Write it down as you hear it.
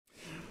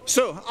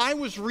So I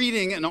was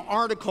reading an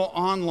article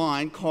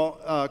online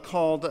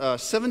called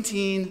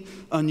 17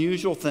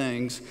 Unusual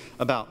Things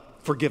About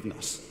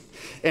Forgiveness.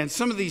 And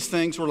some of these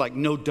things were like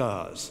no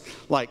does.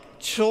 Like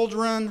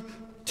children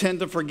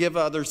tend to forgive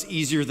others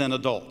easier than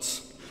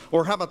adults.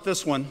 Or how about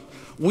this one?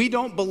 We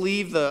don't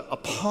believe the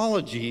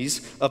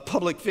apologies of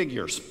public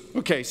figures.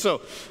 Okay,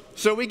 so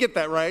we get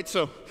that, right?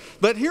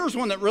 But here's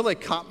one that really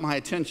caught my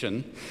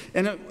attention.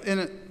 And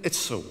it's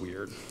so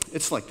weird.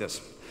 It's like this.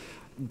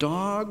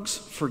 Dogs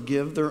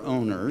forgive their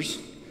owners.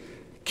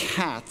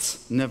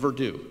 Cats never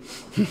do.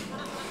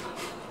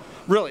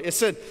 Really, it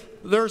said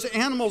there's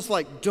animals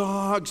like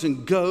dogs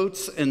and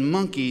goats and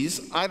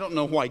monkeys. I don't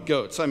know why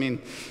goats.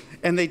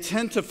 And they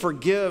tend to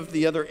forgive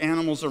the other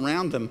animals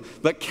around them,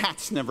 but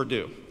cats never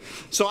do.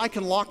 So I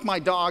can lock my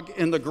dog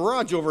in the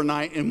garage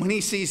overnight, and when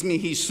he sees me,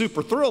 he's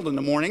super thrilled in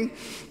the morning,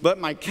 but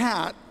my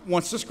cat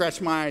wants to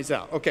scratch my eyes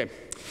out. Okay,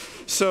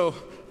 so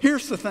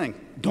here's the thing.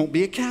 Don't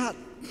be a cat.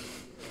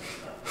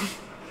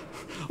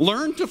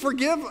 Learn to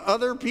forgive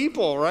other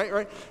people,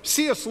 right?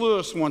 C.S.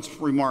 Lewis once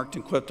remarked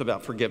and quipped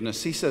about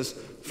forgiveness. He says,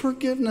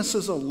 forgiveness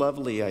is a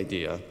lovely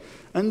idea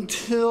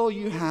until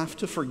you have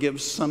to forgive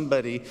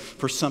somebody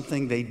for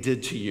something they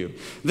did to you.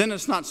 Then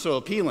it's not so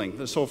appealing,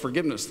 this whole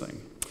forgiveness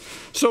thing.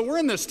 So we're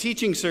in this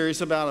teaching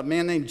series about a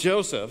man named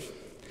Joseph,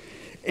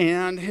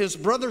 and his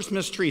brothers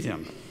mistreat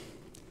him.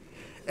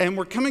 And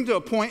we're coming to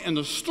a point in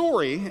the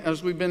story,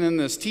 as we've been in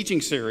this teaching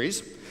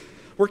series,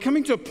 we're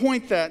coming to a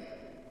point that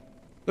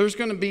there's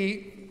going to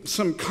be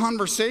some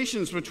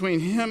conversations between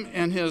him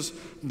and his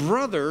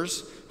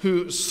brothers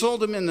who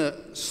sold him into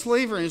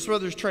slavery, and his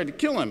brothers tried to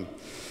kill him.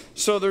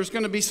 So there's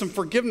going to be some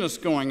forgiveness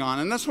going on,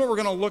 and that's what we're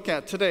going to look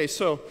at today.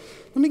 So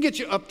let me get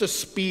you up to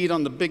speed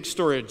on the big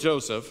story of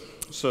Joseph.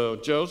 So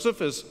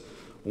Joseph is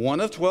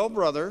one of 12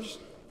 brothers.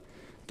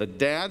 The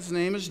dad's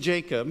name is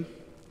Jacob.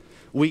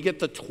 We get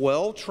the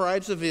 12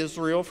 tribes of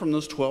Israel from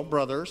those 12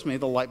 brothers. Maybe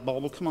the light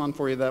bulb will come on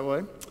for you that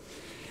way.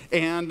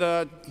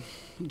 And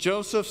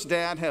Joseph's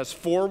dad has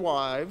 4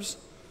 wives,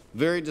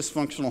 very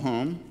dysfunctional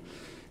home.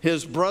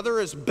 His brother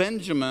is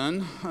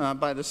Benjamin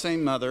by the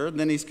same mother.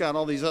 Then he's got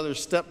all these other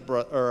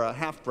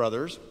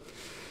half-brothers.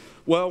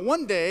 Well,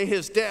 one day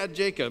his dad,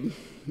 Jacob,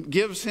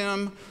 gives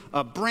him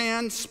a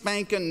brand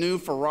spanking new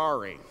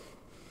Ferrari.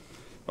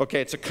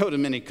 Okay, it's a coat of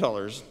many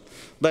colors,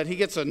 but he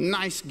gets a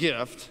nice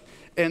gift.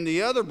 And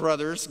the other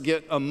brothers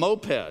get a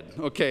moped.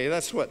 Okay,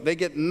 that's what, they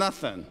get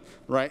nothing,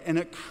 right? And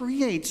it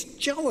creates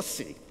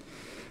jealousy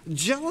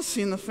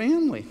in the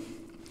family.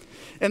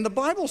 And the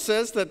Bible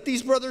says that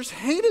these brothers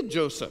hated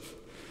Joseph.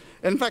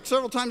 In fact,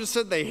 several times it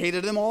said they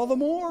hated him all the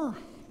more.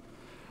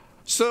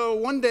 So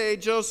one day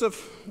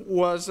Joseph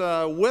was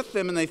with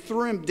them, and they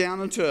threw him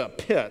down into a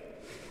pit.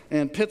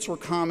 And pits were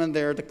common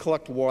there to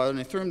collect water. And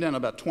they threw him down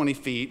about 20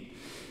 feet,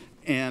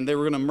 and they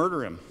were going to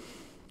murder him.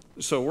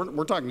 So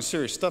we're talking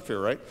serious stuff here,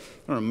 right?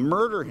 They're going to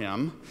murder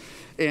him.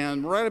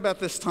 And right about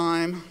this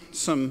time,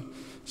 some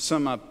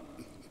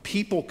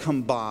people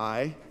come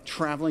by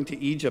traveling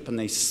to Egypt, and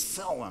they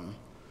sell him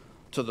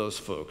to those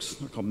folks.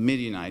 They're called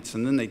Midianites,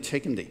 and then they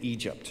take him to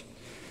Egypt.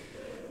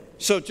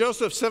 So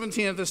Joseph's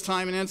 17 at this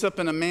time and ends up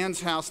in a man's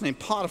house named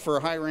Potiphar,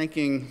 a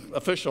high-ranking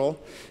official,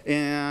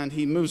 and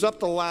he moves up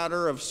the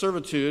ladder of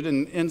servitude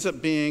and ends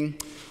up being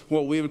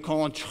what we would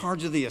call in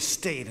charge of the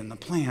estate and the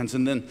plans.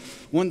 And then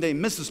one day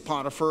Mrs.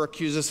 Potiphar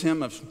accuses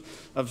him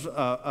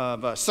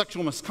of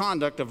sexual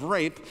misconduct, of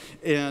rape,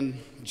 and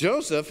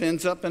Joseph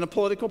ends up in a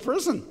political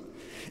prison.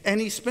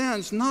 And he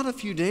spends not a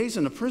few days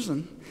in a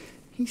prison,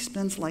 he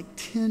spends like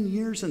 10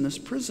 years in this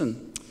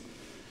prison.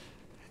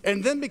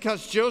 And then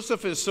because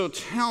Joseph is so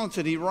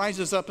talented, he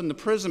rises up in the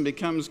prison,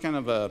 becomes kind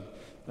of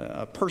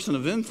a person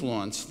of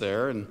influence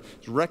there, and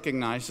is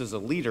recognized as a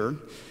leader.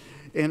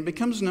 And it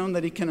becomes known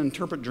that he can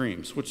interpret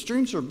dreams, which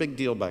dreams are a big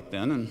deal back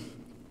then. And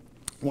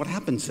what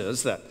happens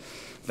is that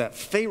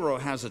Pharaoh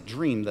has a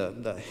dream,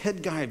 the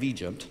head guy of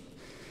Egypt,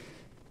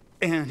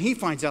 and he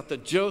finds out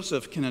that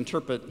Joseph can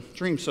interpret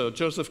dreams. So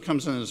Joseph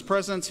comes in his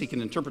presence, he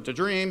can interpret the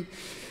dream,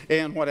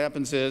 and what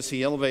happens is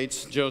he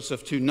elevates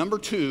Joseph to number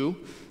 2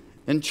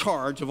 in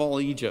charge of all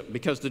Egypt,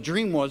 because the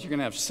dream was you're going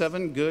to have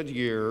 7 good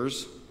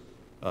years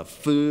of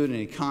food and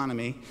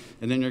economy,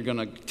 and then you're going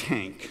to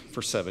tank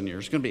for 7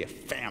 years. It's going to be a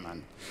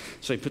famine.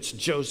 So he puts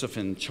Joseph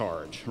in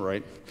charge,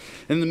 right?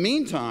 In the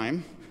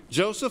meantime,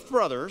 Joseph's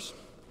brothers,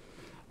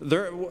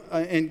 they're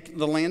in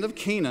the land of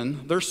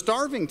Canaan, they're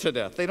starving to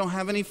death. They don't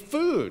have any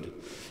food.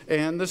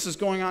 And this is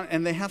going on,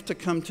 and they have to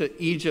come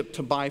to Egypt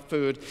to buy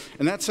food.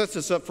 And that sets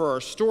us up for our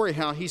story,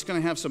 how he's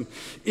going to have some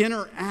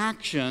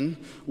interaction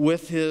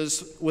with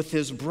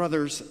his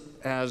brothers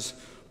as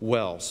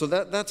well. So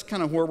that's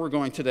kind of where we're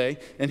going today.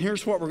 And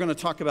here's what we're going to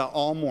talk about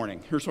all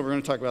morning. Here's what we're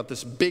going to talk about,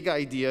 this big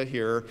idea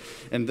here.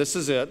 And this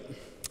is it.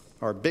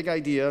 Our big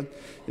idea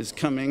is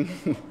coming.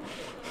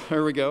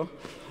 Here we go.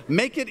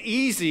 Make it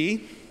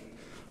easy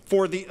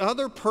for the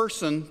other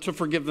person to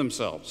forgive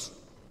themselves.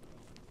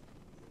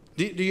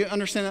 Do you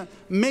understand that?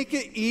 Make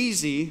it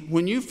easy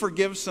when you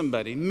forgive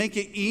somebody. Make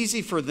it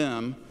easy for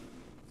them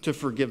to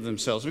forgive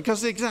themselves.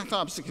 Because the exact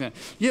opposite can happen.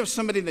 You have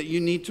somebody that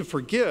you need to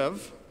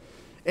forgive,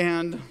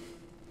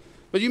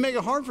 But you make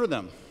it hard for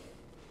them.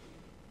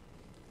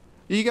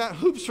 You got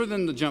hoops for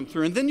them to jump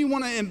through, and then you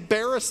want to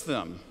embarrass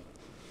them.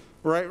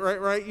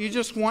 Right. You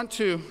just want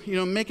to,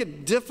 make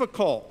it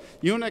difficult.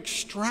 You want to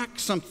extract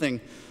something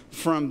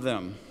from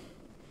them.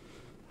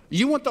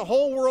 You want the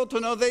whole world to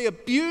know they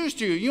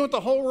abused you. You want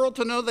the whole world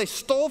to know they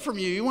stole from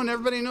you. You want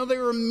everybody to know they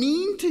were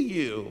mean to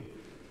you.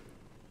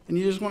 And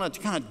you just want to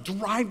kind of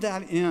drive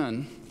that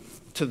in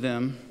to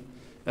them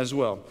as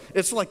well.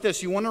 It's like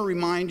this. You want to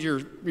remind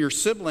your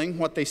sibling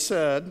what they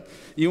said.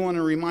 You want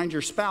to remind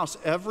your spouse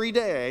every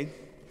day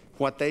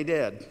what they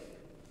did.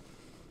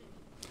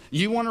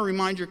 You want to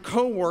remind your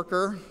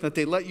coworker that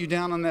they let you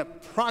down on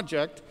that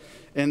project,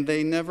 and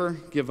they never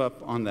give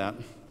up on that.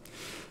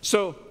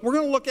 So we're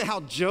going to look at how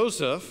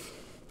Joseph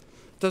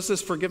does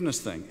this forgiveness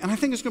thing. And I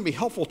think it's going to be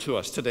helpful to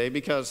us today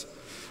because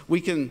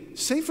we can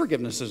say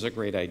forgiveness is a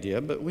great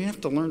idea, but we have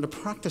to learn to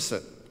practice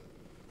it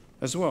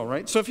as well,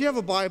 right? So if you have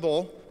a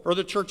Bible or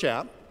the church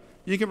app,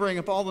 you can bring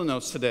up all the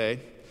notes today,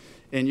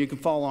 and you can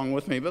follow along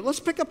with me. But let's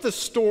pick up this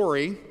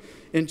story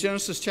in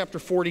Genesis chapter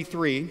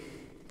 43,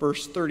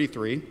 verse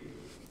 33.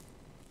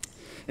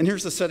 And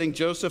here's the setting.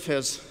 Joseph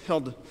has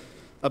held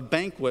a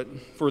banquet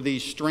for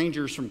these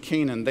strangers from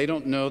Canaan. They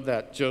don't know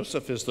that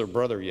Joseph is their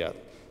brother yet.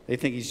 They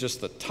think he's just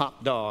the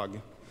top dog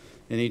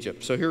in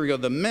Egypt. So here we go.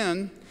 The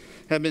men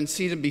have been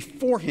seated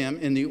before him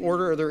in the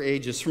order of their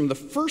ages, from the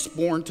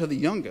firstborn to the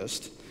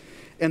youngest,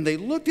 and they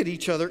looked at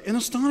each other in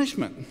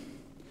astonishment.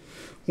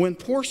 When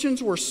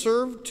portions were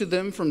served to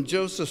them from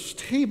Joseph's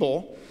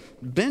table,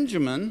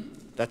 Benjamin,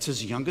 that's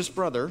his youngest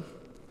brother,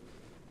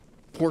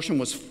 portion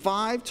was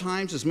 5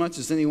 times as much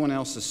as anyone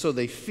else's. So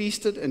they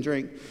feasted and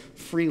drank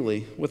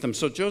freely with him.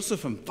 So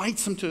Joseph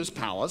invites them to his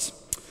palace.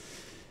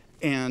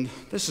 And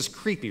this is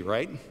creepy,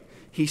 right?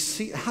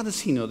 How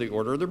does he know the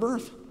order of their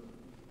birth?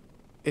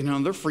 They're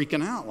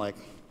freaking out. Like,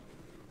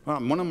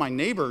 one of my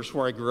neighbors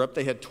where I grew up,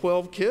 they had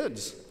 12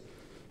 kids.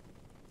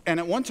 And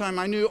at one time,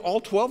 I knew all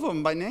 12 of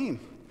them by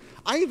name.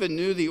 I even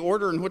knew the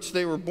order in which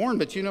they were born.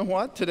 But you know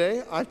what?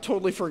 Today, I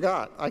totally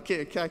forgot. I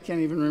can't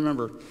even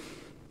remember.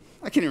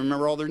 I can't even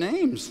remember all their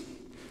names.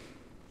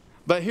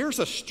 But here's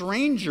a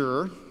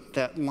stranger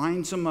that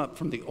lines them up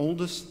from the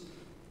oldest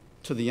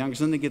to the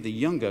youngest. Then they give the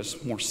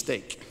youngest more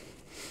steak.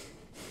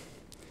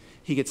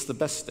 He gets the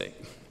best steak.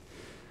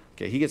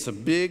 Okay, he gets a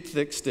big,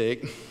 thick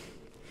steak.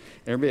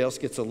 Everybody else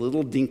gets a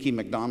little dinky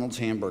McDonald's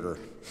hamburger.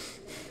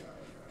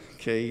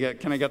 Okay, you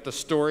got the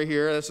story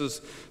here. This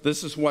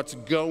is what's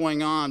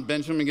going on.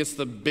 Benjamin gets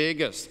the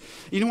biggest.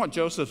 You know what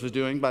Joseph is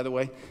doing, by the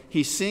way?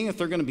 He's seeing if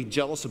they're going to be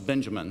jealous of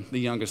Benjamin, the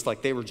youngest,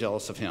 like they were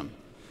jealous of him.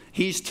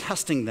 He's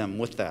testing them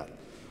with that.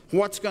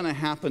 What's going to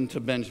happen to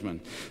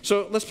Benjamin?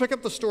 So let's pick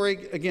up the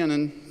story again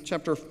in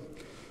chapter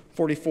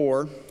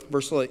 44,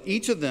 verse 11.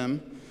 Each of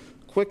them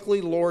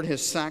quickly lowered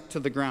his sack to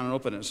the ground and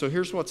opened it. So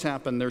here's what's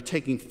happened. They're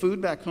taking food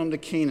back home to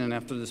Canaan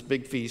after this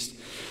big feast.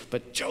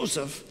 But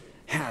Joseph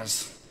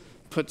has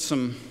put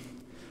some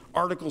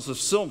articles of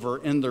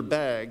silver in their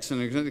bags, and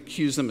they're going to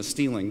accuse them of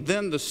stealing.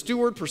 Then the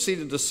steward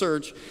proceeded to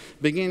search,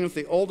 beginning with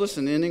the oldest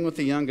and ending with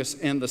the youngest.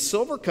 And the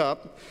silver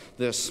cup,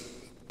 this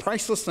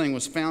priceless thing,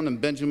 was found in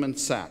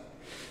Benjamin's sack.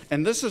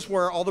 And this is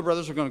where all the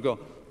brothers are going to go,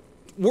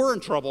 we're in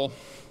trouble.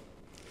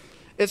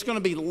 It's going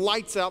to be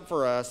lights out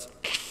for us.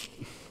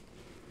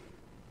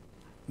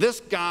 This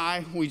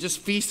guy we just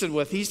feasted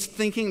with, he's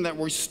thinking that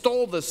we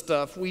stole this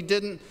stuff. We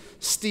didn't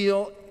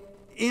steal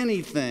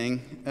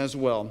anything as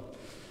well.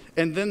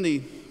 And then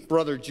the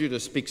brother Judah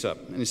speaks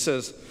up, and he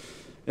says,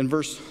 in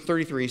verse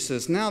 33, he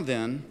says, now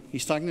then,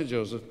 he's talking to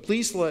Joseph,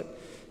 please let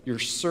your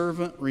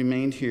servant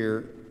remain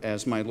here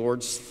as my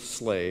Lord's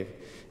slave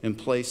in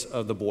place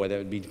of the boy, that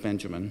would be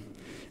Benjamin,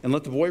 and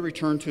let the boy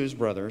return to his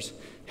brothers.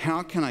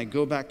 How can I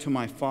go back to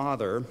my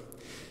father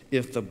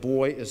if the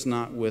boy is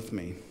not with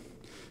me?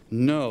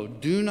 No,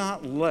 do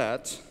not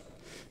let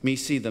me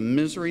see the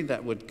misery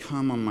that would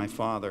come on my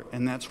father.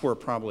 And that's where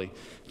probably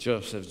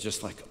Joseph's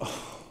just like,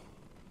 oh.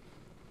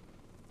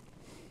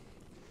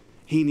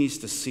 He needs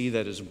to see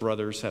that his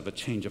brothers have a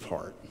change of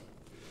heart.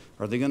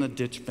 Are they going to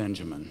ditch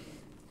Benjamin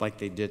like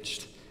they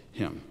ditched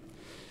him?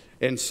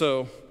 And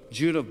so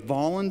Judah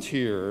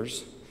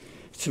volunteers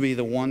to be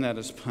the one that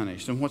is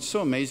punished. And what's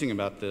so amazing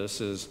about this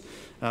is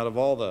out of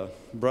all the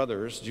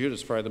brothers,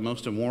 Judah's probably the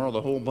most immoral of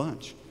the whole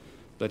bunch.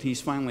 But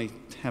he's finally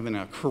having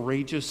a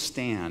courageous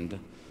stand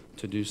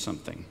to do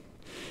something.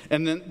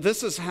 And then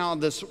this is how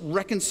this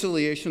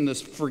reconciliation,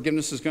 this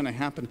forgiveness is going to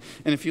happen.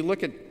 And if you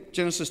look at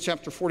Genesis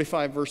chapter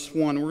 45, verse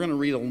 1, we're going to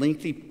read a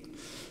lengthy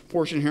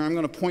portion here. I'm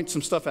going to point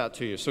some stuff out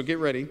to you, so get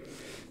ready.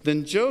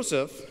 Then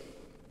Joseph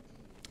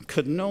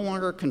could no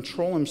longer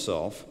control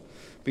himself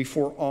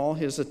before all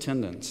his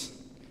attendants,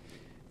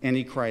 and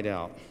he cried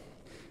out,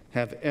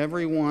 have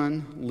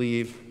everyone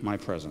leave my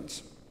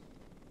presence.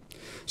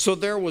 So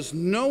there was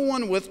no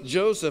one with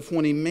Joseph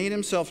when he made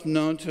himself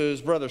known to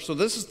his brothers. So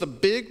this is the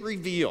big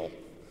reveal.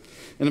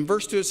 And in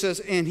verse 2 it says,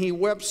 and he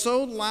wept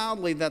so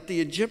loudly that the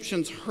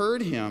Egyptians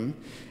heard him,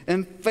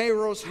 and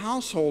Pharaoh's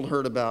household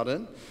heard about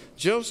it.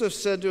 Joseph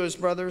said to his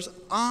brothers,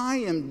 I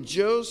am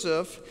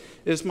Joseph.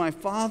 Is my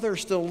father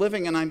still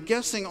living? And I'm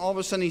guessing all of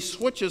a sudden he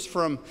switches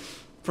from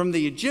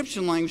the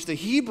Egyptian language to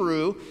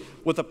Hebrew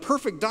with a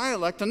perfect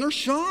dialect, and they're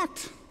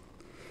shocked.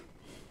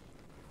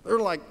 They're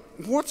like,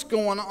 what's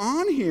going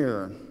on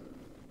here?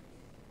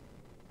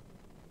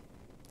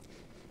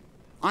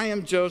 I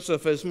am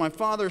Joseph. Is my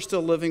father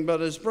still living? But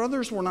his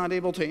brothers were not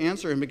able to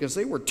answer him because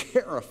they were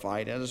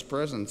terrified at his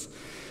presence.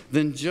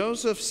 Then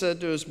Joseph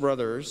said to his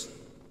brothers,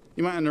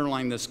 you might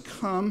underline this,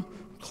 come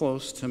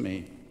close to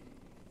me.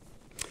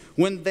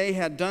 When they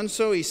had done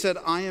so, he said,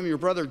 I am your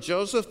brother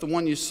Joseph, the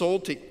one you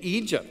sold to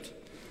Egypt.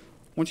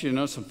 I want you to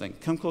know something.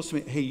 Come close to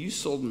me. Hey, you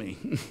sold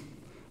me.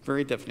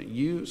 Very definite.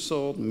 You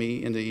sold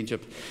me into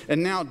Egypt.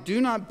 And now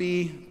do not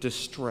be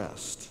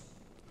distressed.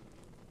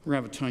 We're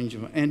going to have a change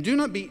of, and do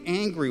not be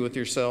angry with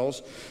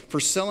yourselves for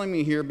selling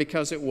me here,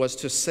 because it was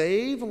to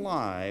save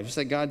lives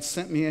that God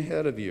sent me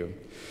ahead of you.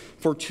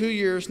 For 2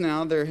 years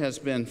now there has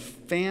been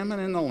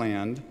famine in the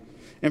land,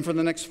 and for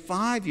the next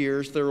 5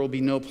 years there will be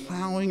no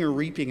plowing or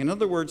reaping. In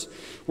other words,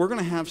 we're going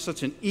to have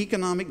such an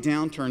economic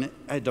downturn,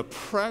 a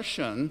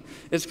depression.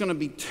 It's going to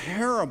be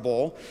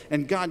terrible,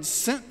 and God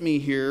sent me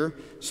here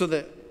so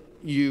that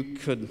you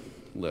could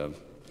live.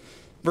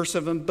 Verse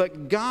 7,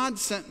 but God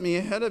sent me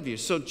ahead of you.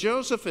 So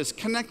Joseph is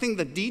connecting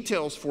the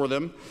details for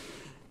them.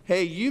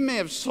 Hey, you may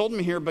have sold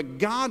me here, but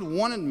God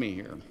wanted me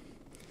here.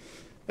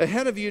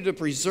 Ahead of you to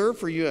preserve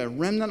for you a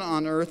remnant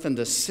on earth and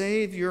to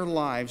save your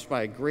lives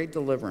by a great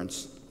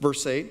deliverance.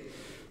 Verse 8,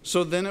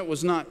 so then it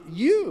was not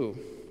you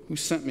who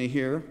sent me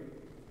here,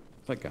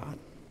 but God.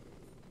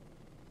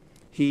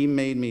 He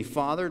made me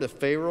father to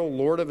Pharaoh,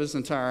 lord of his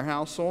entire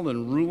household,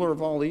 and ruler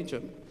of all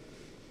Egypt.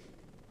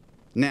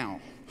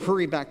 Now,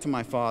 hurry back to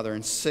my father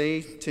and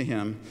say to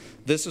him,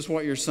 this is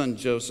what your son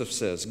Joseph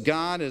says.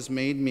 God has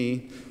made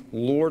me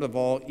Lord of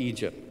all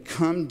Egypt.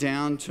 Come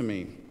down to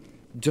me.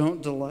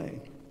 Don't delay.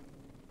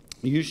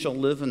 You shall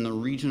live in the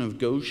region of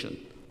Goshen.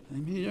 I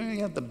mean, you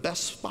have the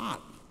best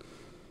spot.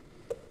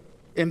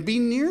 And be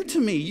near to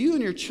me, you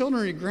and your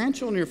children, your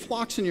grandchildren, your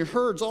flocks and your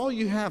herds, all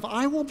you have,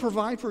 I will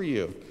provide for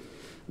you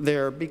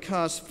there,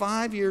 because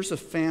 5 years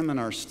of famine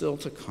are still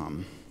to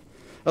come.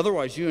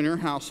 Otherwise, you and your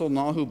household and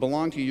all who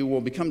belong to you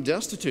will become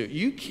destitute.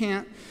 You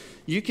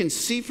can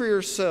see for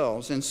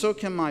yourselves, and so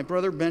can my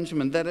brother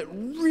Benjamin, that it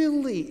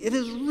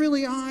is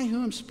really I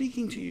who am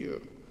speaking to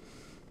you.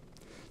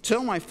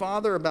 Tell my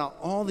father about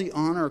all the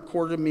honor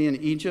accorded me in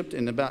Egypt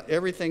and about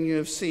everything you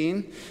have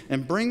seen,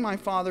 and bring my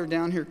father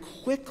down here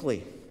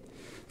quickly.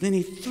 Then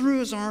he threw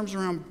his arms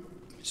around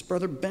his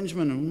brother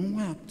Benjamin and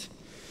wept.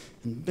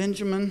 And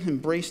Benjamin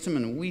embraced him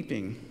and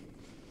weeping.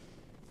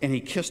 And he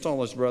kissed all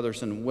his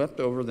brothers and wept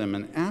over them.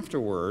 And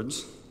afterward,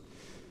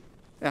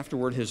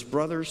 his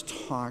brothers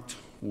talked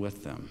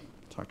with them.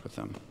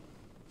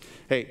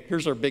 Hey,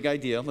 here's our big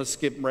idea. Let's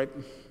skip right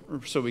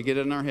so we get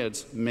it in our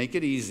heads. Make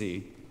it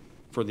easy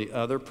for the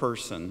other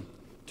person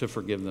to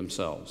forgive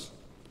themselves.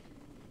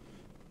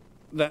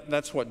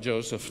 That's what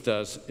Joseph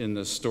does in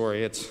this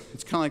story. It's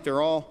kind of like they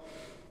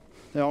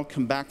all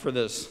come back for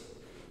this.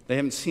 They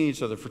haven't seen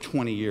each other for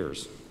 20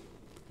 years.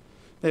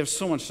 They have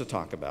so much to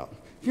talk about.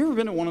 Have you ever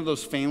been to one of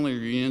those family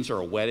reunions or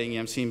a wedding? You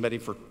haven't seen anybody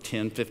for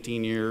 10,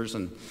 15 years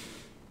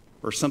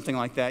or something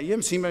like that. You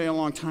haven't seen anybody in a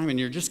long time and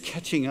you're just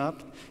catching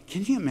up.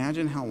 Can you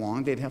imagine how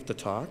long they'd have to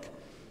talk?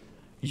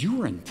 You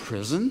were in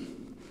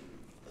prison?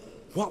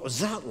 What was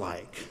that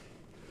like?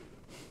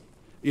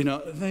 You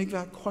know, they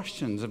got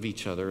questions of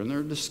each other, and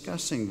they're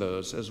discussing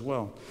those as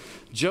well.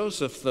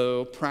 Joseph,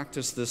 though,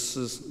 practiced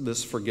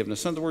this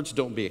forgiveness. In other words,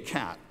 don't be a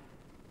cat.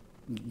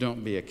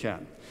 Don't be a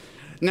cat.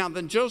 Now,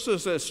 then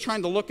Joseph is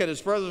trying to look at his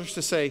brothers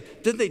to say,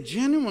 did they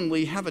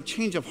genuinely have a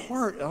change of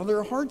heart? Are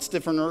their hearts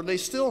different? Or are they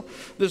still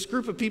this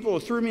group of people who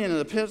threw me into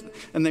the pit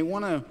and they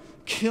want to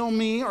kill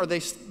me? Are they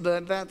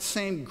that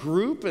same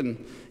group?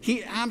 And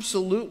he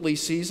absolutely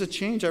sees a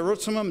change. I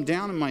wrote some of them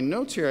down in my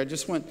notes here. I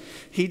just went,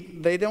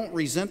 they don't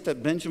resent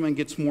that Benjamin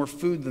gets more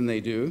food than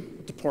they do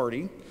at the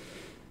party.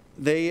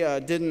 They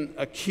didn't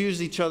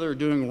accuse each other of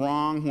doing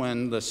wrong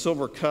when the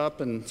silver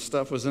cup and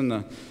stuff was in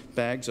the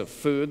bags of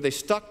food. They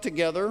stuck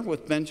together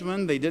with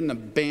Benjamin. They didn't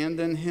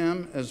abandon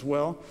him as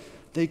well.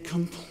 They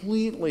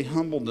completely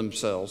humbled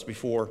themselves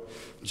before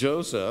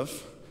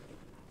Joseph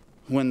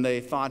when they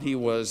thought he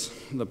was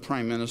the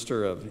prime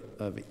minister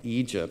of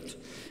Egypt.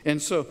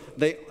 And so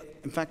they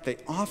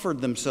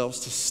offered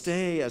themselves to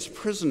stay as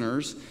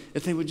prisoners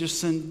if they would just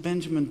send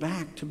Benjamin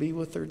back to be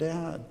with their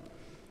dad.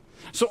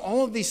 So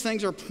all of these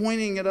things are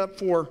pointing it up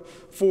for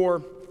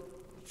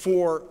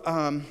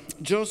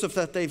Joseph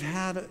that they've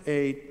had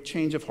a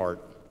change of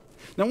heart.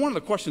 Now, one of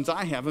the questions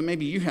I have, and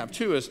maybe you have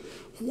too, is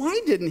why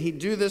didn't he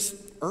do this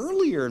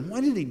earlier? And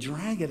why did he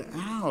drag it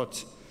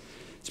out?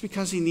 It's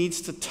because he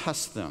needs to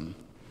test them.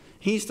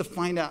 He needs to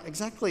find out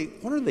exactly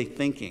what are they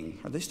thinking.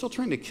 Are they still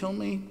trying to kill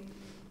me?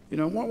 You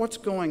know, what's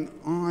going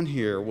on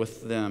here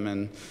with them?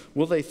 And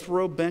will they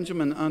throw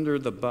Benjamin under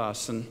the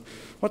bus? And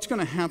what's going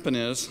to happen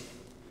is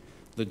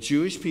the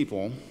Jewish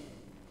people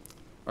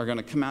are going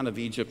to come out of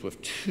Egypt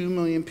with 2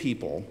 million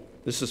people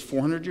This is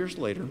 400 years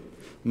later.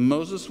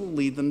 Moses will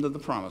lead them to the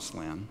promised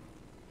land.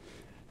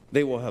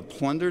 They will have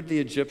plundered the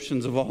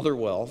Egyptians of all their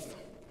wealth,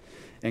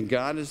 and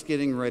God is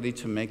getting ready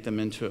to make them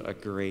into a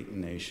great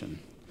nation.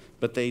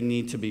 But they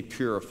need to be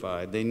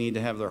purified. They need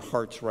to have their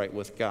hearts right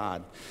with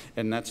God.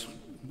 And that's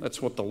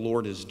what the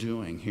Lord is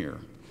doing here.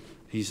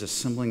 He's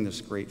assembling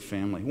this great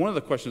family. One of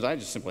the questions I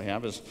just simply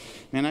have is,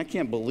 man, I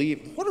can't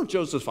believe, what are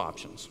Joseph's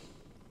options?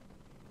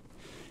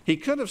 He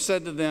could have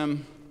said to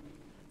them,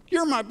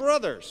 you're my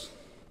brothers.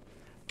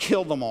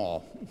 Kill them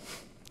all.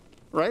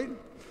 Right?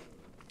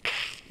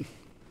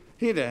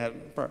 He'd have,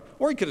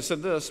 or he could have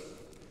said this,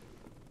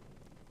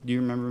 do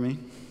you remember me? And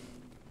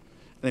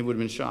they would have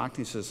been shocked.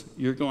 He says,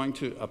 you're going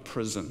to a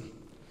prison.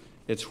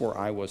 It's where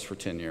I was for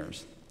 10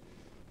 years.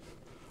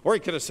 Or he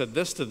could have said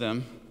this to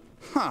them,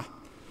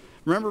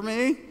 remember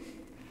me?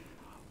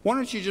 Why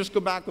don't you just go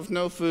back with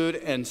no food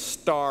and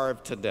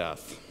starve to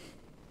death?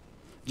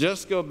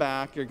 Just go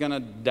back, you're going to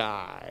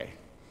die.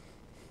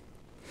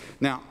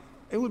 Now,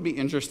 it would be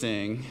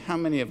interesting how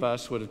many of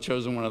us would have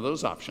chosen one of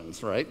those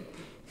options, right?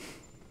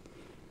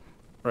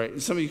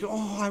 Right? Some of you go,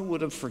 oh, I would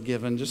have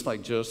forgiven just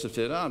like Joseph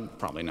did.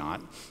 Probably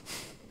not.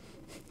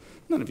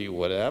 None of you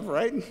would have,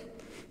 right?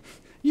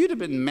 You'd have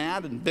been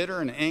mad and bitter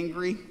and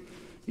angry.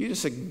 You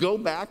just said, go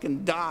back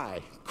and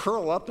die.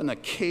 Curl up in a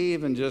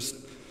cave and just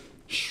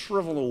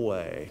shrivel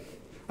away.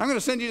 I'm going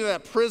to send you to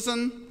that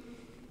prison.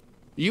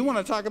 You want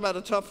to talk about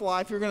a tough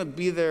life? You're going to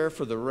be there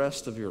for the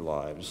rest of your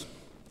lives.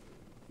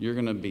 You're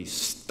going to be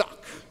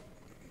stuck.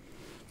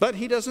 But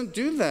he doesn't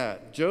do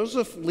that.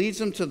 Joseph leads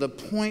them to the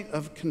point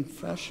of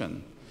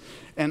confession.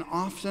 And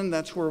often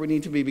that's where we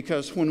need to be,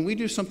 because when we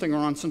do something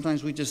wrong,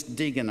 sometimes we just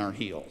dig in our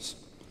heels.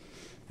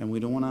 And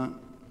we don't want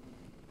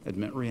to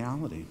admit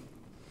reality.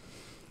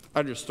 I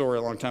heard a story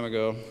a long time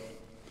ago,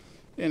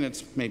 and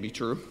it's maybe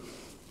true.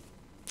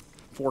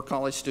 4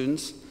 college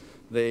students,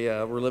 they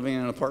were living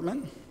in an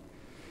apartment,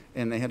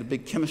 and they had a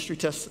big chemistry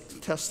test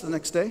the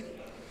next day.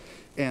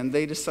 And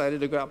they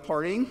decided to go out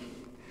partying,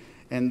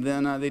 and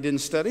then they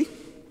didn't study,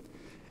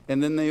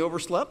 and then they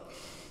overslept,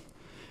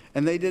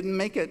 and they didn't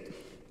make it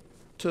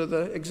to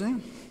the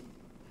exam.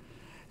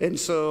 And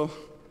so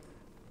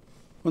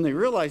when they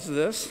realized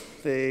this,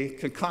 they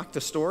concoct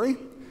a story,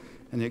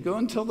 and they go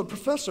and tell the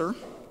professor,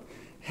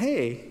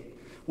 hey,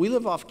 we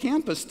live off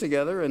campus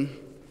together,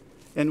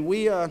 and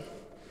we had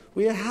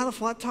a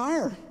flat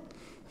tire,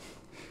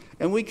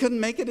 and we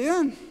couldn't make it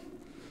in.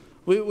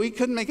 We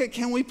couldn't make it.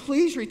 Can we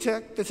please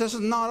retake? This is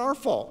not our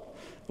fault.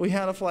 We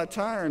had a flat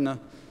tire. And the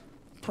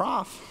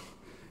prof,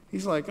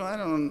 he's like, I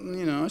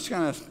don't, just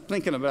kind of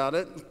thinking about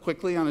it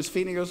quickly on his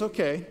feet. And he goes,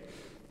 okay,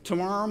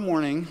 tomorrow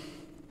morning,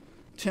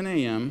 10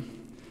 a.m.,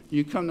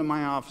 you come to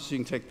my office. You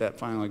can take that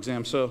final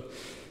exam. So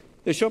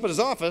they show up at his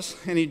office,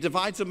 and he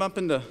divides them up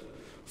into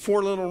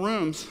 4 little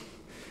rooms.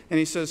 And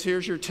he says,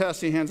 here's your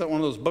test. He hands out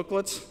one of those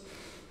booklets,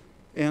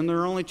 and there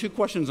are only 2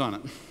 questions on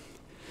it.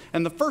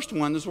 And the first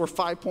one is worth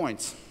 5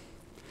 points.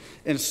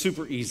 And it's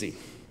super easy.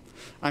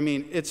 I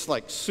mean, it's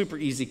like super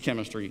easy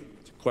chemistry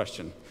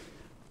question.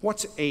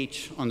 What's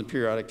H on the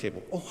periodic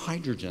table? Oh,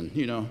 hydrogen.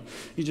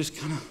 You just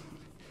kind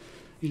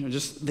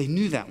of, they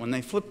knew that when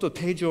they flipped the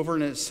page over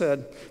and it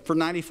said, for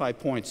 95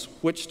 points,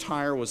 which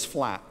tire was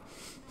flat?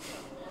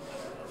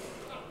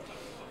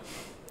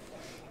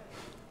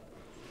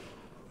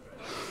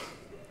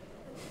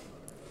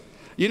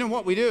 You know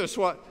what we do is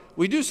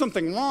we do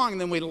something wrong,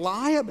 and then we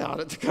lie about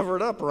it to cover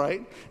it up, right?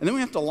 And then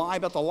we have to lie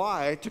about the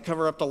lie to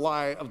cover up the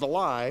lie of the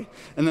lie,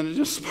 and then it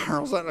just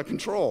spirals out of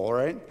control,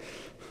 right?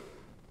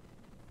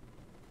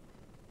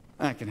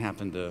 That can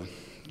happen to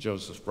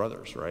Joseph's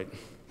brothers, right?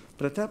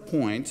 But at that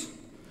point,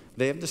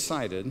 they have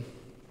decided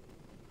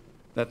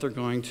that they're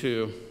going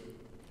to,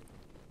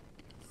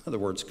 in other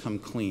words, come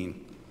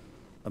clean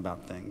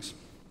about things.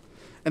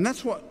 And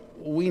that's what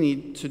we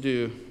need to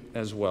do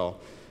as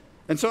well.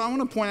 And so I want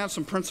to point out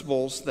some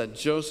principles that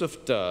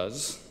Joseph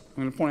does.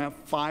 I'm going to point out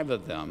 5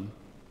 of them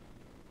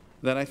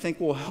that I think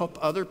will help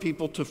other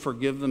people to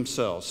forgive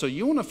themselves. So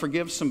you want to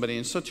forgive somebody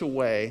in such a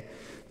way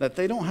that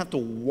they don't have to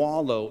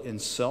wallow in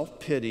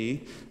self-pity,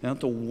 they don't have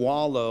to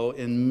wallow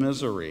in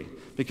misery,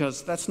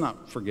 because that's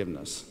not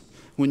forgiveness.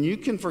 When you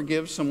can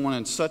forgive someone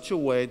in such a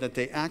way that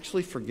they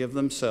actually forgive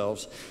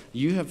themselves,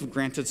 you have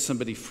granted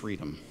somebody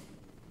freedom.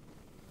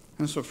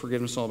 That's what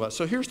forgiveness is all about.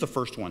 So here's the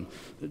first one.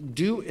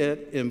 Do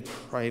it in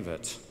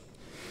private.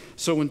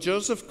 So when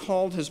Joseph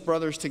called his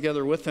brothers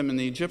together with him, and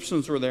the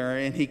Egyptians were there,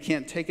 and he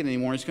can't take it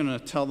anymore, he's going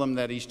to tell them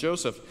that he's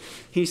Joseph.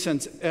 He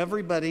sends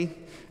everybody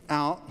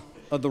out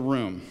of the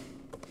room.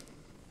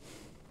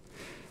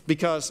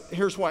 Because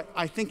here's why.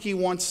 I think he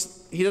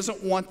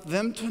doesn't want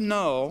them to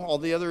know, all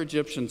the other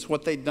Egyptians,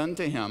 what they'd done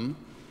to him,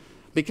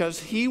 because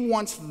he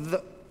wants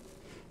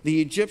the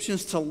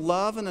Egyptians to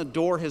love and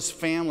adore his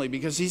family,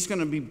 because he's going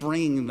to be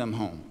bringing them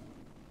home.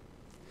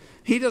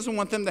 He doesn't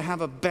want them to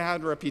have a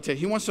bad reputation.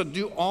 He wants to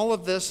do all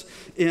of this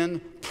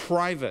in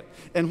private.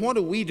 And what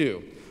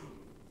do?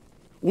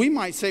 We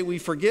might say we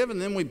forgive,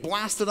 and then we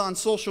blast it on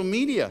social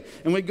media.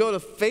 And we go to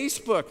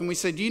Facebook, and we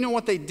say, do you know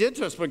what they did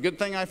to us? But good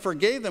thing I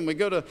forgave them. We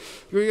go to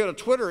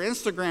Twitter,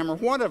 Instagram, or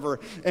whatever,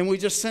 and we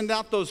just send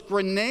out those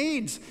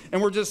grenades,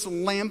 and we're just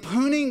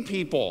lampooning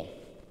people.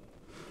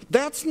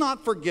 That's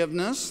not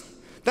forgiveness.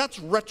 That's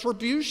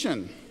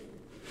retribution.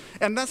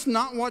 And that's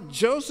not what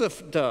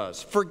Joseph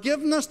does.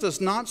 Forgiveness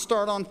does not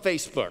start on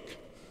Facebook.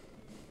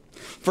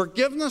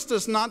 Forgiveness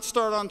does not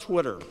start on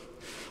Twitter.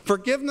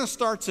 Forgiveness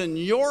starts in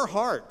your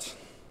heart.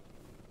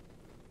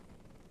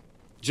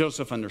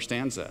 Joseph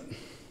understands that.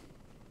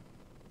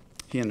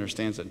 He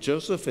understands that.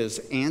 Joseph is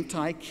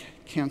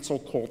anti-cancel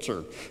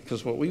culture,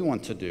 because what we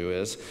want to do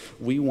is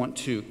we want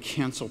to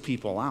cancel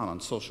people out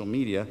on social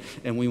media,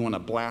 and we want to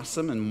blast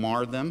them and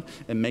mar them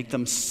and make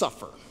them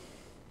suffer.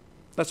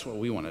 That's what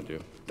we want to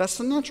do. That's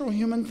the natural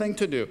human thing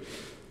to do.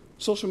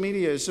 Social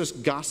media is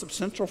just gossip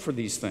central for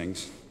these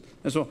things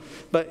as well.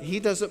 But he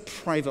does it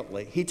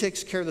privately. He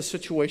takes care of the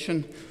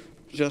situation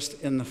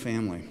just in the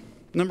family.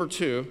 Number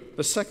two,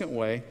 the second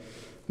way,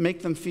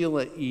 make them feel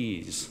at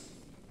ease.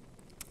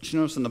 You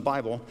notice in the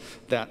Bible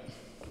that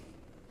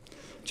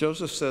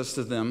Joseph says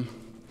to them,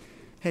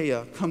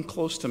 hey, come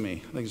close to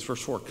me. I think it's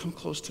verse 4, come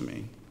close to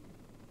me.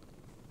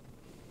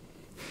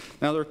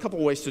 Now, there are a couple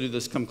ways to do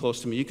this, come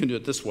close to me. You can do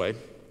it this way.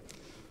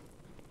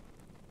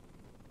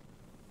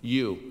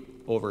 You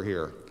over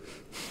here.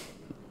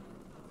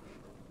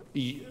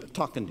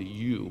 Talking to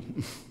you.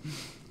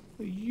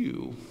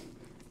 You.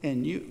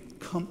 And you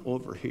come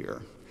over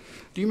here.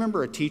 Do you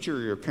remember a teacher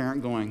or your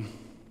parent going,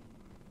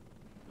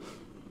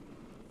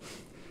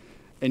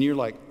 and you're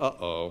like,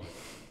 uh-oh,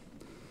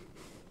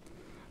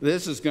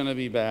 this is going to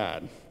be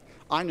bad.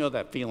 I know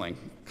that feeling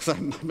because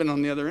I've been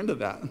on the other end of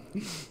that.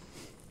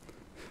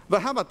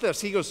 But how about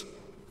this? He goes,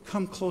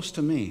 come close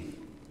to me.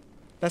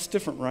 That's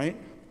different, right?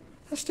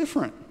 That's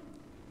different.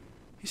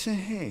 He said,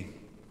 hey,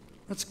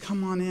 let's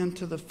come on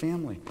into the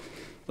family.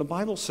 The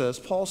Bible says,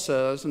 Paul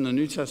says in the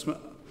New Testament,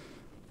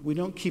 we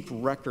don't keep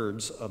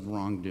records of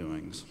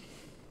wrongdoings.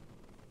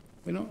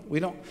 We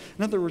don't.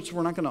 In other words,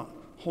 we're not going to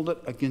hold it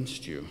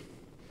against you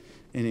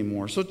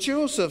anymore. So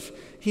Joseph,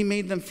 he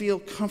made them feel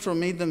comfortable,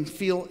 made them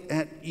feel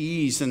at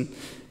ease, and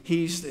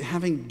he's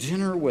having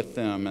dinner with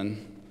them.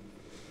 And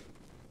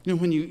you know,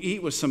 when you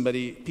eat with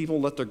somebody,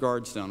 people let their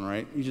guards down,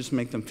 right? You just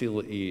make them feel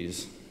at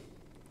ease.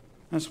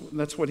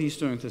 That's what he's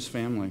doing with his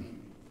family.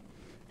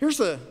 Here's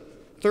the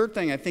third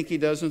thing I think he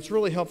does, and it's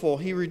really helpful.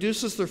 He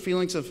reduces their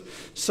feelings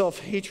of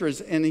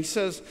self-hatred, and he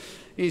says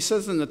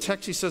in the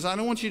text, he says, I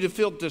don't want you to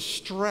feel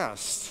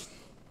distressed.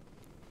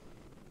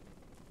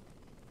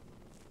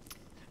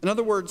 In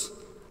other words,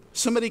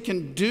 somebody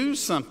can do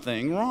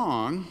something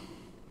wrong,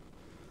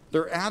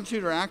 their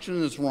attitude or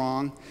action is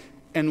wrong,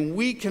 and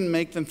we can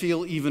make them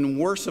feel even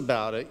worse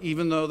about it,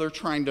 even though they're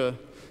trying to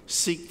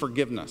seek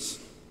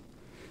forgiveness.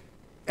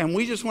 And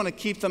we just want to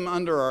keep them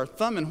under our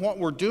thumb, and what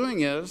we're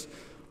doing is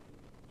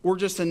we're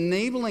just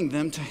enabling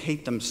them to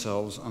hate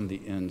themselves on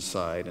the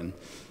inside. And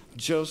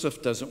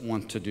Joseph doesn't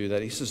want to do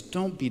that. He says,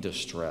 don't be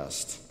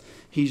distressed.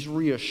 He's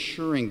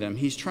reassuring them.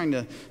 He's trying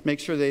to make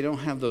sure they don't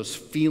have those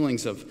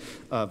feelings of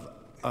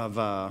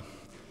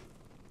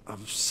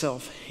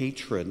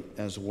self-hatred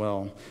as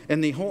well.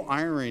 And the whole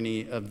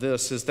irony of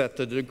this is that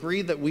the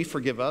degree that we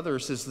forgive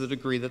others is the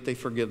degree that they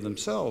forgive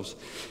themselves.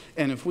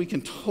 And if we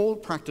can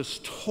practice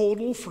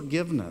total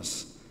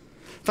forgiveness,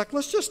 in fact,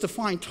 let's just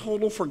define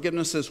total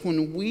forgiveness as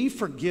when we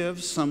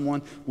forgive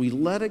someone, we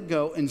let it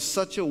go in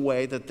such a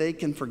way that they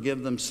can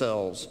forgive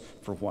themselves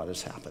for what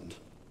has happened.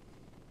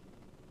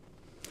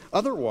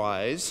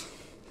 Otherwise,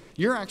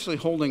 you're actually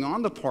holding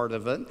on to part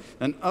of it,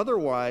 and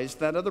otherwise,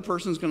 that other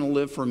person's going to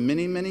live for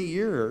many, many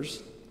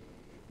years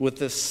with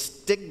this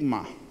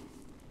stigma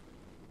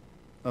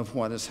of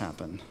what has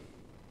happened.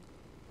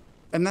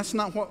 And that's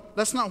not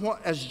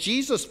what, as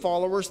Jesus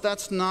followers,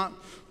 that's not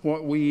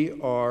what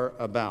we are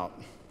about.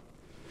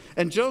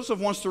 And Joseph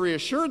wants to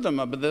reassure them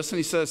of this, and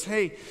he says,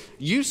 hey,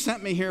 you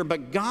sent me here,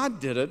 but God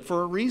did it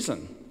for a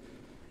reason.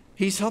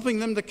 He's helping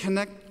them to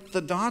connect the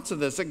dots of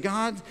this, that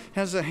God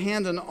has a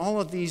hand in all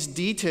of these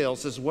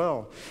details as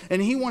well. And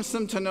he wants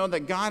them to know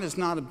that God has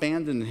not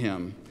abandoned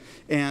him,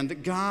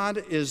 and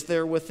God is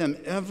there with them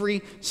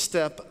every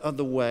step of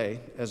the way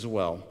as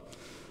well.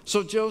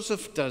 So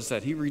Joseph does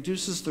that. He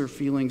reduces their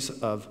feelings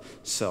of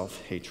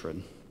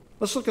self-hatred.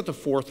 Let's look at the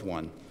fourth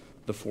one.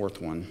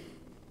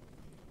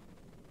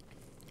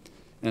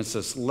 And it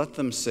says, let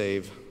them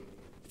save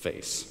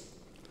face.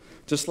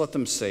 Just let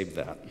them save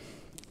that.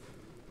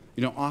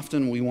 You know,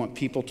 often we want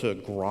people to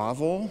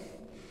grovel,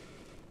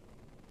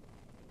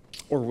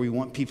 or we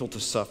want people to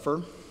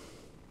suffer.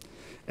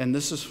 And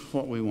this is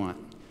what we want.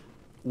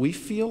 We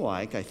feel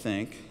like, I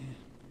think,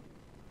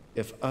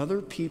 if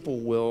other people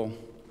will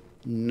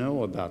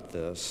know about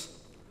this,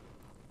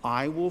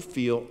 I will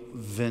feel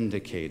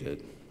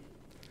vindicated.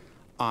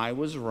 I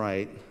was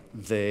right,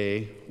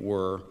 they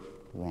were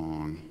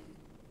wrong.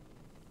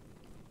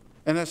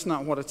 And that's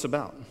not what it's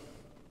about.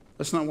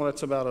 That's not what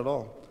it's about at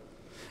all.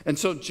 And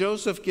so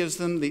Joseph gives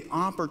them the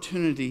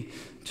opportunity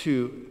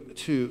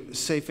to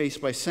save face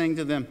by saying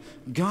to them,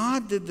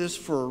 God did this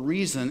for a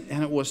reason,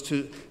 and it was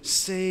to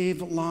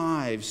save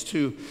lives,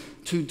 to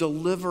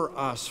deliver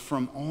us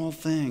from all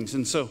things.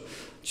 And so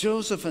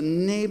Joseph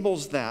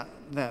enables that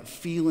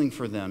feeling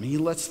for them. He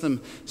lets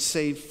them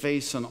save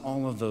face on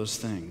all of those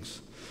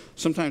things.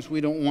 Sometimes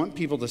we don't want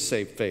people to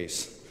save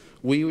face.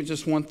 We would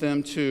just want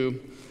them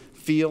to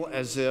feel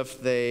as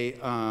if they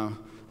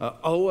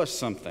owe us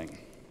something,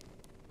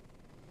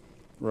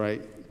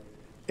 right?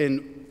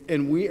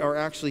 And we are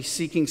actually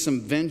seeking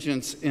some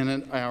vengeance in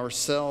it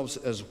ourselves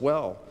as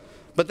well.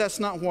 But that's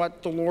not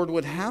what the Lord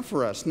would have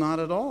for us, not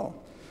at all.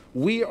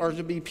 We are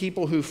to be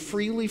people who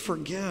freely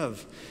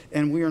forgive,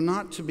 and we are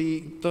not to be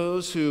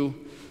those who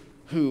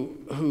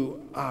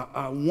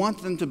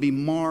want them to be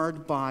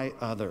marred by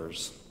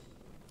others.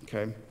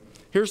 Okay?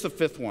 Here's the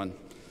fifth one.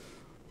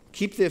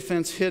 Keep the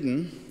offense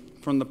hidden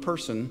from the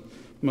person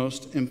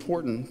most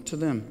important to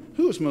them.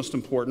 Who is most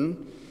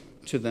important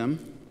to them?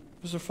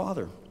 It was their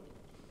father.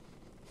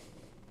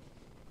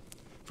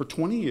 For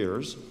 20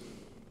 years,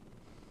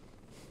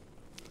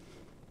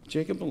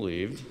 Jacob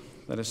believed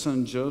that his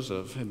son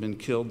Joseph had been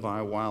killed by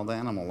a wild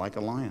animal like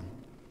a lion.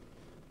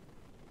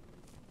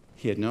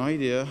 He had no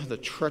idea the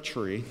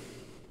treachery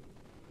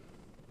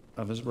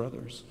of his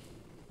brothers.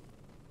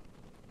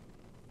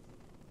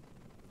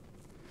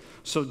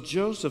 So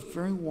Joseph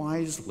very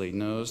wisely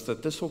knows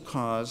that this will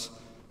cause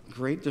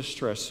great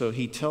distress. So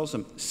he tells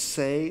him,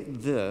 say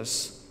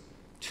this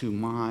to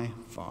my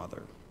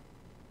father.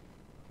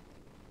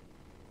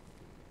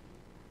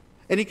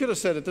 And he could have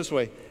said it this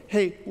way,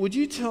 hey, would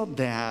you tell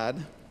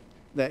Dad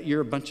that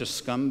you're a bunch of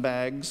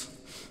scumbags?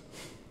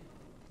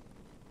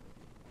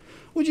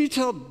 Would you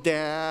tell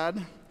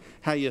Dad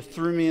how you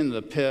threw me into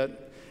the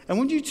pit? And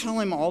would you tell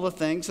him all the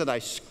things that I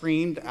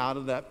screamed out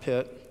of that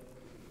pit?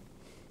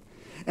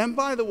 And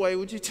by the way,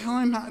 would you tell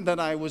him that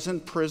I was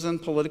in prison,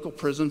 political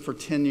prison, for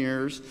 10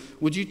 years?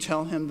 Would you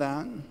tell him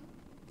that?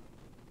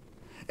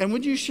 And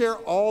would you share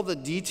all the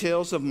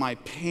details of my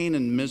pain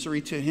and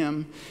misery to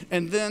him?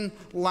 And then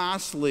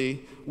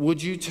lastly,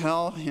 would you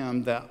tell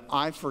him that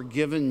I've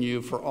forgiven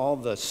you for all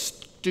the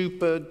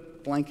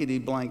stupid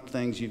blankety-blank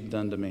things you've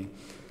done to me?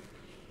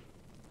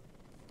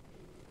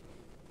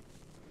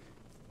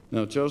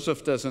 No,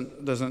 Joseph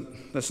doesn't,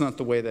 that's not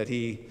the way that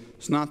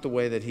it's not the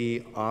way that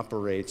he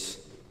operates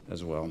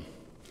as well.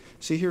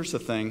 See, here's the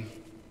thing.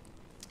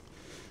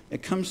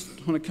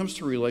 When it comes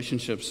to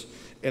relationships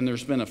and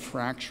there's been a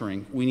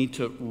fracturing, we need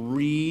to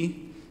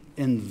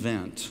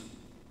reinvent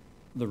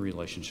the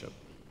relationship.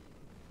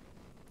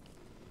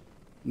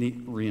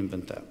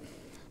 Reinvent that.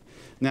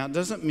 Now, it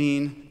doesn't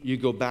mean you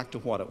go back to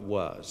what it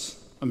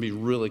was. I'm going to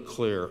be really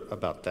clear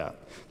about that.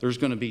 There's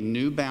going to be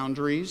new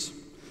boundaries,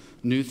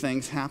 new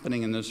things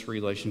happening in this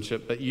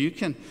relationship, but you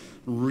can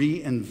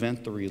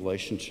reinvent the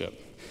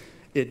relationship.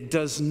 It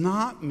does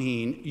not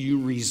mean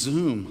you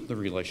resume the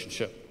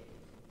relationship.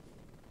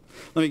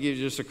 Let me give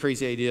you just a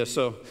crazy idea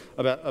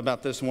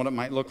about this and what it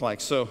might look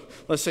like. So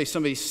let's say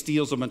somebody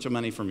steals a bunch of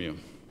money from you,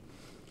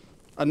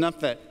 enough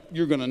that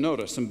you're going to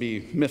notice and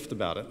be miffed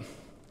about it.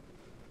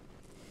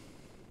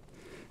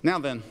 Now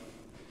then,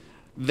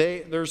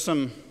 there's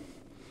some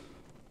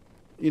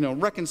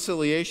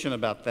reconciliation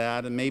about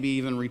that, and maybe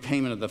even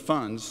repayment of the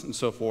funds and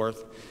so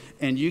forth.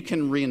 And you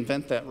can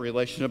reinvent that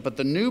relationship. But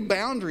the new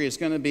boundary is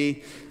going to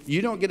be,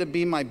 you don't get to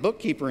be my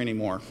bookkeeper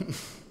anymore.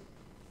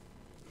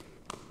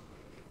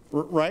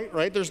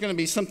 Right? There's going to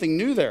be something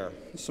new there,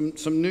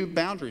 some new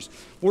boundaries.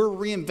 We're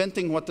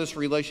reinventing what this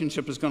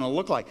relationship is going to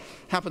look like.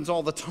 Happens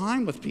all the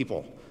time with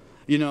people.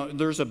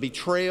 There's a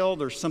betrayal,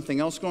 there's something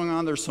else going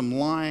on, there's some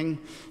lying.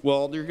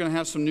 Well, you're going to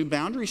have some new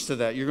boundaries to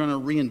that. You're going to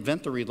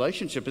reinvent the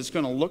relationship. It's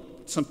going to look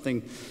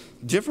something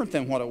different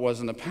than what it was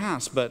in the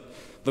past. But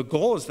the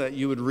goal is that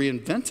you would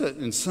reinvent it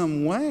in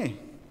some way.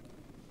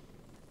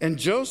 And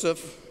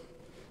Joseph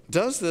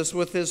does this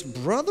with his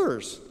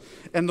brothers.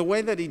 And the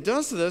way that he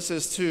does this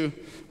is to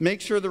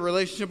make sure the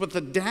relationship with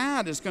the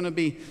dad is going to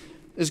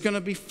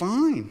be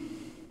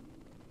fine.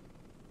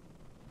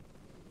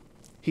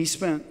 He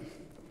spent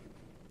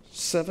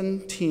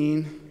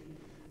 17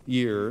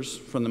 years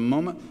from the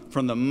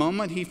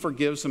moment he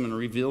forgives him and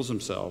reveals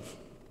himself.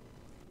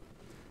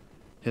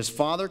 His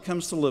father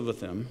comes to live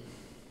with him.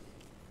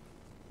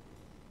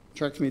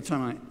 Track me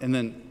time, and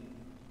then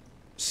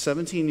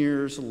 17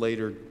 years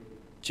later,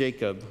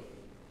 Jacob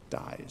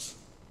dies.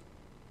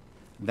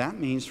 That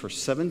means for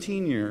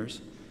 17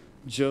 years,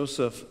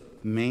 Joseph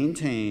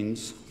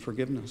maintains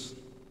forgiveness.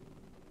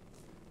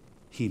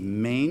 He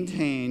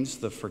maintains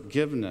the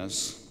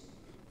forgiveness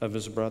of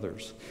his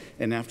brothers.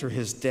 And after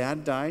his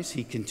dad dies,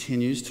 he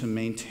continues to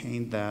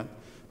maintain that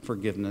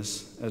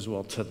forgiveness as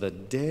well to the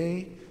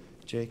day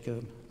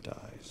Jacob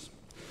dies.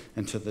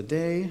 And to the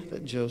day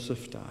that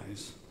Joseph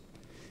dies,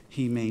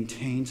 he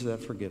maintains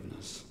that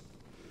forgiveness.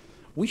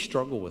 We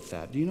struggle with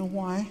that. Do you know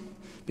why?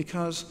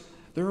 Because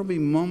there will be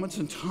moments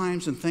and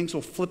times and things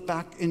will flip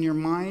back in your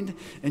mind,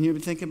 and you'll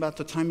be thinking about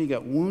the time you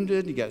got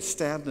wounded, you got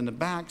stabbed in the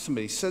back,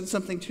 somebody said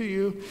something to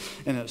you,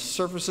 and it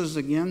surfaces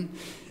again.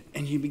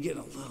 and you get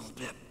a little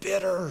bit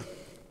bitter.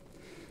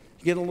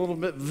 You get a little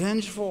bit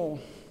vengeful.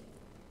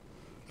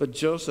 But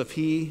Joseph,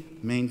 he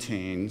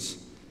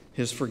maintains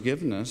his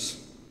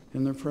forgiveness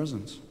in their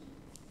presence.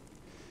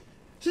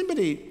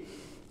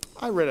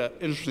 I read an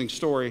interesting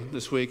story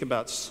this week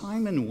about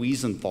Simon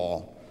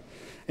Wiesenthal.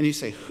 And you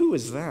say, who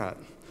is that?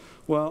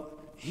 Well,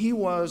 he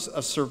was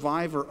a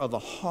survivor of the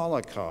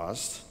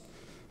Holocaust,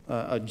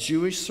 a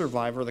Jewish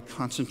survivor of the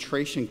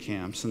concentration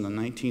camps in the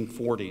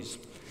 1940s.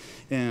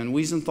 And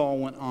Wiesenthal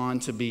went on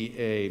to be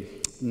a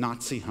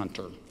Nazi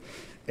hunter.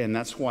 And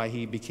that's why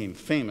he became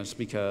famous,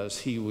 because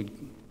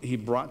he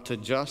brought to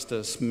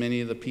justice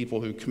many of the people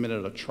who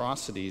committed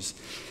atrocities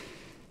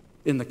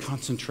in the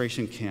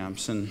concentration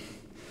camps. And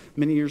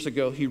many years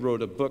ago, he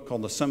wrote a book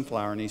called The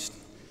Sunflower, and he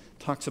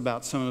talks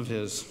about some of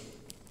his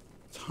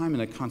time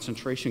in a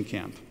concentration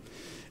camp.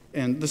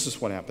 And this is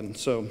what happened.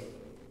 So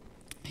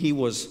he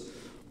was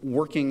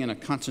working in a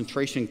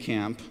concentration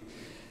camp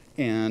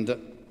and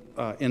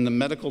in the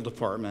medical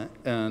department,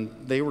 and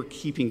they were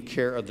keeping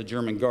care of the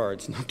German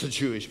guards, not the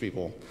Jewish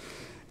people.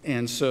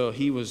 And so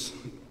he was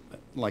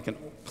like a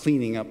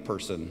cleaning up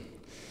person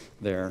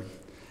there.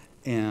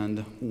 And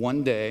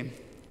one day,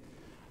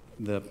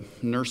 the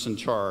nurse in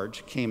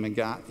charge came and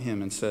got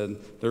him and said,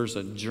 there's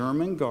a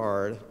German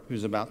guard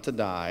who's about to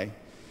die,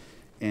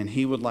 and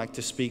he would like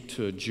to speak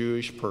to a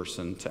Jewish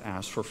person to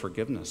ask for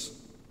forgiveness.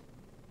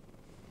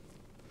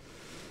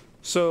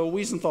 So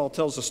Wiesenthal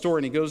tells the story,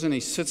 and he goes in, he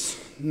sits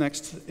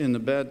next in the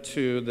bed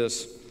to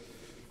this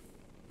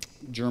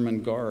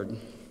German guard.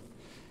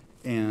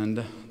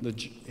 And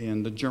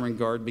the German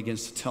guard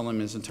begins to tell him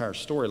his entire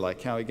story,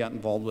 like how he got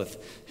involved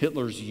with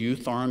Hitler's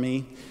youth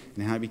army,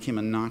 and how he became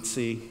a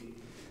Nazi,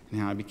 and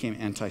how he became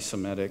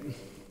anti-Semitic.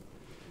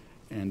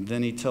 And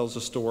then he tells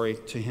a story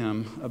to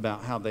him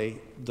about how they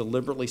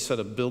deliberately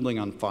set a building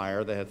on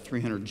fire that had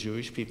 300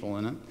 Jewish people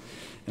in it.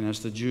 And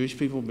as the Jewish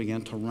people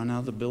began to run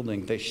out of the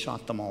building, they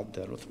shot them all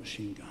dead with a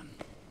machine gun.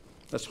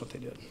 That's what they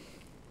did.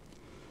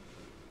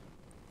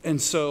 And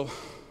so,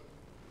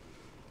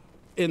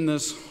 in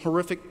this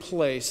horrific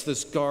place,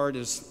 this guard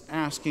is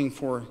asking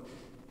for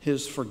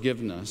his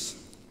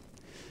forgiveness.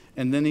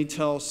 And then he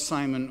tells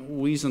Simon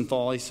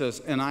Wiesenthal, he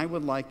says, and I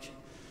would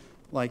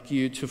like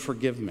you to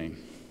forgive me.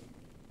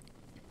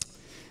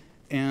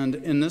 And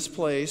in this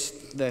place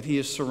that he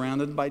is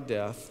surrounded by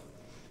death,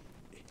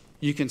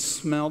 you can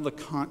smell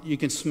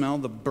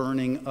the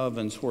burning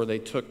ovens where they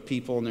took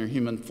people in their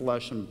human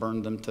flesh and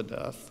burned them to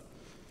death,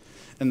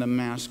 and the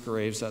mass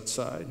graves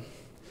outside.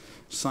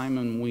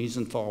 Simon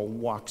Wiesenthal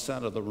walks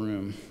out of the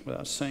room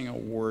without saying a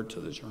word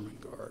to the German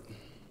guard.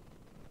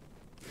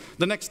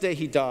 The next day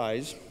he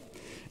dies,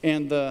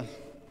 and the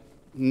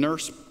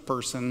nurse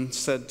person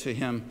said to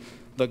him,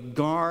 the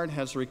guard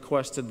has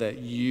requested that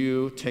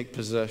you take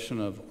possession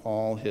of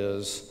all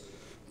his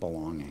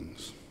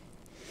belongings.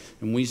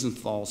 And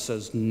Wiesenthal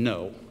says,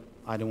 no,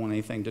 I don't want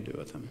anything to do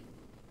with him.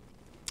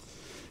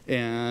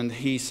 And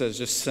he says,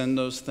 just send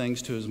those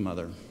things to his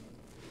mother.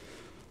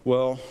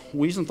 Well,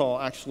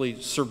 Wiesenthal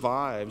actually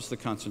survives the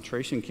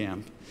concentration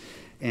camp,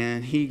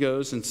 and he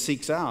goes and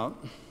seeks out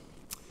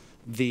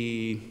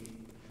the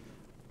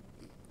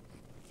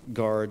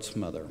guard's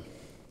mother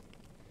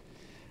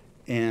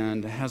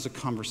and has a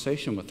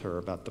conversation with her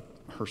about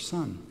her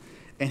son.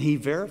 And he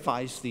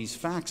verifies these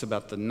facts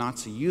about the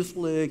Nazi Youth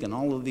League and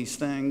all of these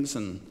things.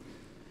 And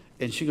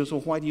she goes,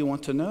 well, why do you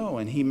want to know?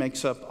 And he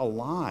makes up a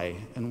lie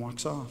and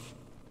walks off.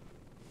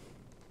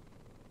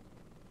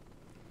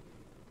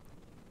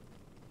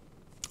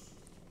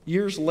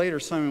 Years later,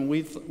 Simon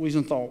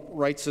Wiesenthal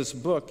writes this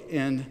book,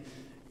 and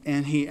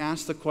he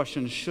asks the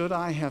question, should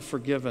I have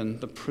forgiven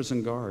the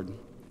prison guard?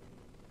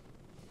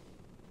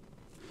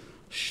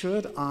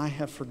 Should I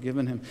have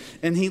forgiven him?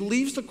 And he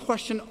leaves the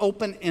question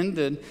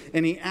open-ended,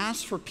 and he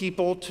asks for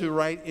people to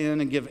write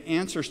in and give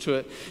answers to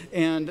it.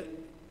 And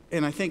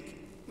I think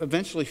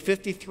eventually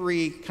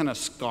 53 kind of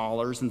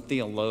scholars and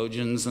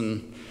theologians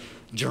and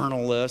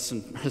journalists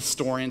and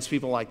historians,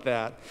 people like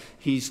that,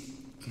 he's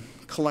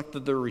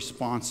collected their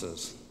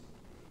responses.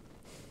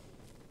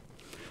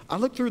 I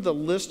looked through the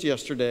list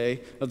yesterday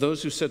of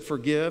those who said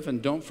forgive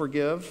and don't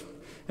forgive.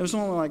 It was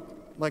only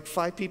like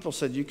 5 people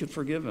said you could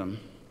forgive him.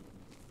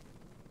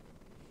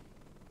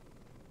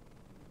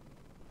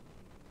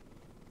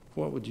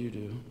 What would you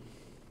do?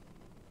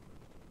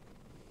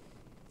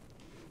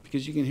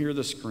 Because you can hear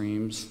the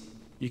screams.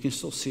 You can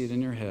still see it in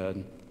your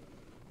head.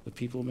 The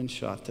people have been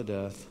shot to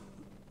death,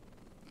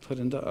 put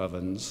into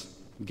ovens,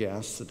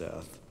 gassed to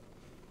death.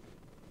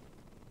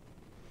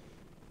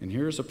 And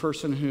here's a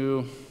person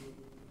who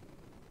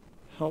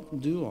helped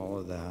do all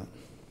of that,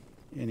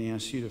 and he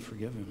asks you to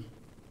forgive him.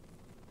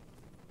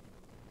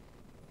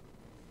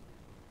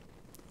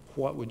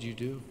 What would you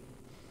do?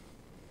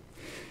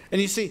 And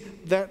you see,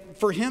 that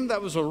for him,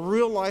 that was a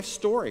real life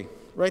story,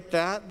 right?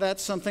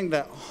 That's something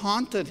that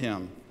haunted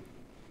him.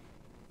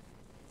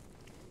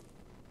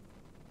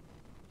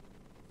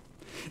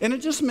 And it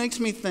just makes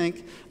me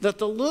think that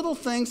the little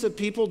things that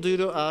people do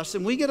to us,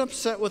 and we get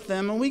upset with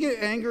them and we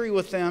get angry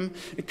with them,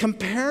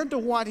 compared to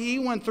what he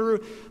went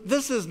through,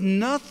 this is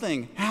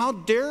nothing. How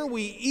dare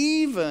we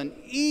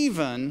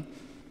even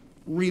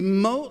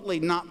remotely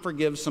not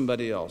forgive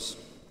somebody else?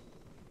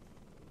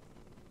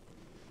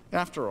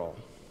 After all,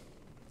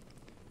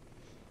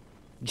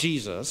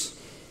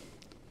 Jesus,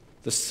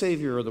 the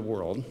Savior of the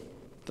world,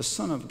 the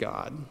Son of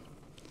God,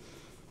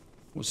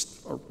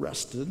 was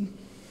arrested,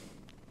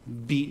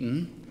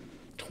 beaten,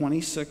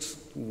 26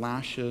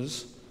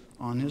 lashes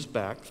on his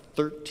back,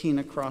 13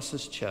 across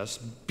his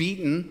chest,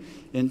 beaten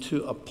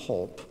into a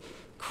pulp,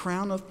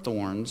 crown of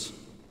thorns,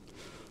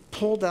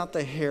 pulled out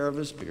the hair of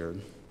his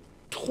beard,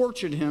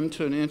 tortured him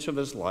to an inch of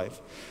his life,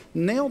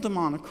 nailed him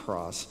on a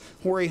cross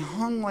where he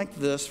hung like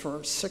this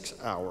for 6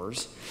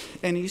 hours,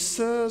 and he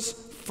says,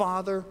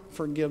 "Father,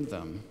 forgive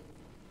them.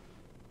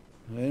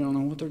 They don't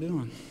know what they're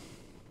doing."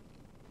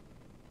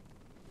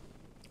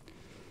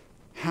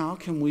 How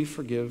can we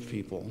forgive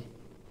people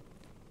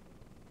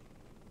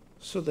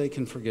so they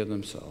can forgive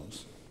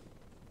themselves?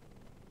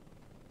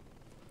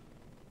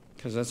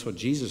 Because that's what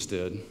Jesus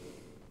did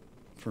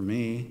for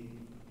me.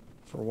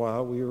 For a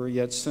while we were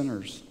yet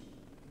sinners.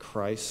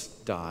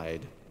 Christ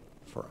died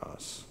for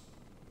us.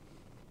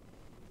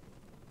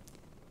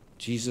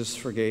 Jesus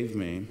forgave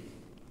me,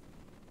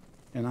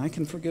 and I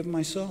can forgive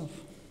myself.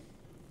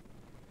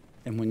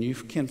 And when you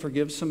can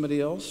forgive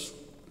somebody else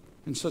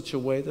in such a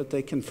way that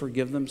they can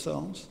forgive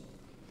themselves,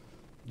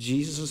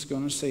 Jesus is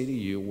going to say to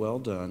you, "Well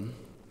done,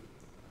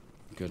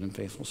 good and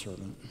faithful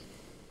servant."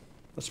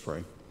 Let's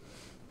pray.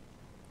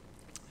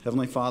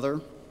 Heavenly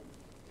Father,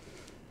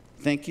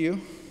 thank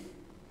you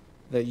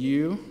that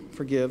you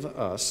forgive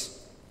us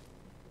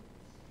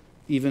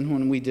even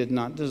when we did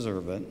not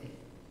deserve it.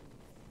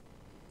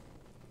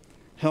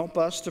 Help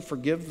us to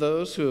forgive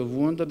those who have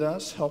wounded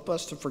us. Help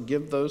us to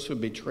forgive those who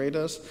have betrayed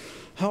us.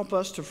 Help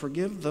us to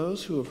forgive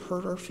those who have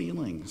hurt our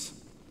feelings.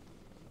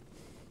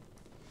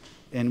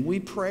 And we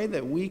pray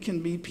that we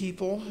can be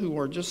people who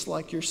are just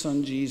like your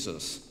son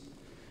Jesus.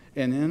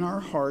 And in our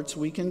hearts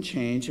we can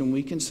change and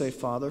we can say,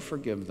 "Father,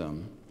 forgive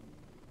them,"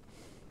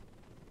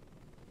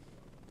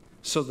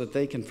 so that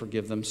they can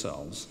forgive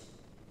themselves.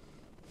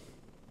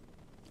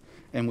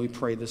 And we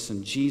pray this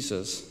in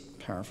Jesus'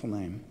 powerful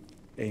name.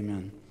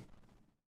 Amen.